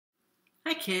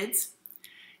Hi kids!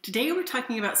 Today we're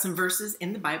talking about some verses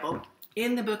in the Bible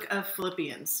in the book of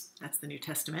Philippians. That's the New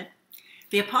Testament.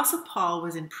 The Apostle Paul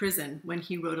was in prison when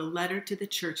he wrote a letter to the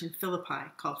church in Philippi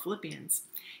called Philippians.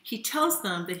 He tells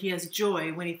them that he has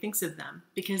joy when he thinks of them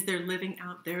because they're living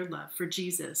out their love for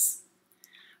Jesus.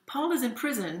 Paul is in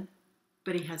prison,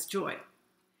 but he has joy.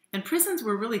 And prisons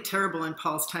were really terrible in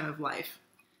Paul's time of life.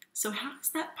 So how is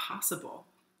that possible?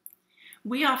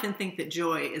 We often think that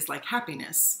joy is like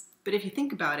happiness. But if you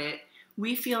think about it,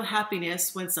 we feel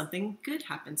happiness when something good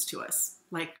happens to us.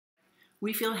 Like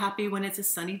we feel happy when it's a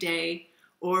sunny day,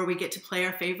 or we get to play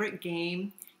our favorite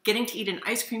game, getting to eat an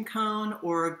ice cream cone,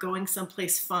 or going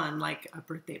someplace fun like a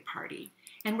birthday party.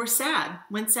 And we're sad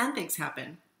when sad things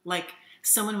happen, like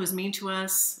someone was mean to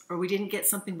us, or we didn't get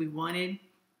something we wanted.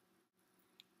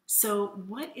 So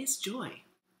what is joy?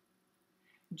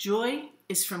 Joy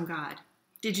is from God.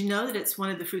 Did you know that it's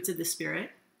one of the fruits of the Spirit?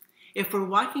 If we're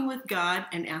walking with God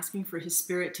and asking for His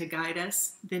Spirit to guide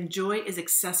us, then joy is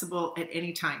accessible at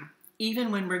any time,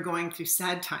 even when we're going through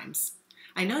sad times.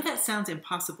 I know that sounds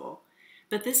impossible,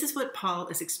 but this is what Paul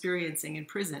is experiencing in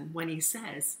prison when he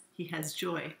says he has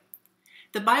joy.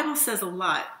 The Bible says a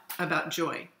lot about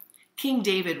joy. King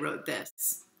David wrote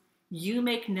this: "You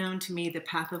make known to me the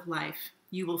path of life.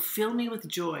 You will fill me with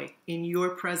joy in your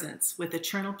presence, with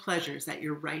eternal pleasures at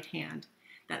your right hand."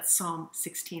 That's Psalm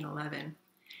 16:11.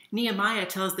 Nehemiah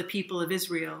tells the people of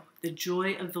Israel, "The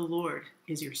joy of the Lord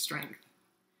is your strength."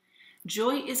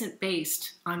 Joy isn't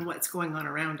based on what's going on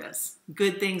around us,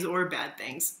 good things or bad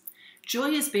things.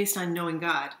 Joy is based on knowing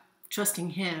God,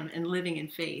 trusting Him, and living in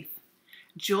faith.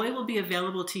 Joy will be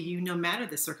available to you no matter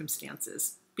the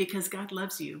circumstances, because God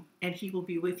loves you and He will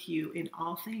be with you in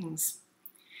all things.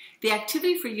 The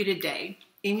activity for you today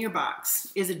in your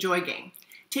box is a joy game.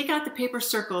 Take out the paper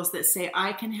circles that say,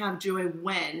 "I can have joy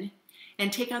when,"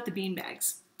 and take out the bean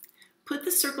bags. Put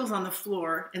the circles on the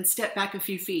floor and step back a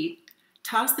few feet.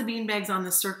 Toss the bean bags on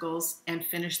the circles and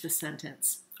finish the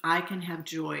sentence. I can have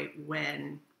joy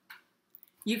when.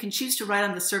 You can choose to write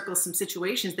on the circles some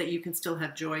situations that you can still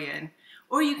have joy in,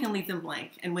 or you can leave them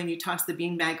blank, and when you toss the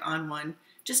bean bag on one,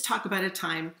 just talk about a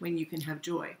time when you can have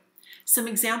joy. Some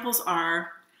examples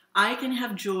are, I can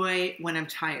have joy when I'm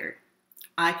tired.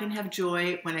 I can have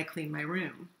joy when I clean my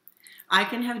room. I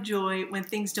can have joy when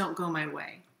things don't go my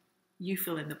way. You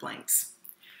fill in the blanks.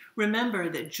 Remember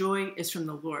that joy is from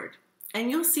the Lord,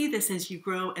 and you'll see this as you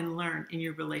grow and learn in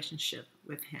your relationship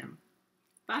with Him.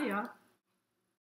 Bye, y'all.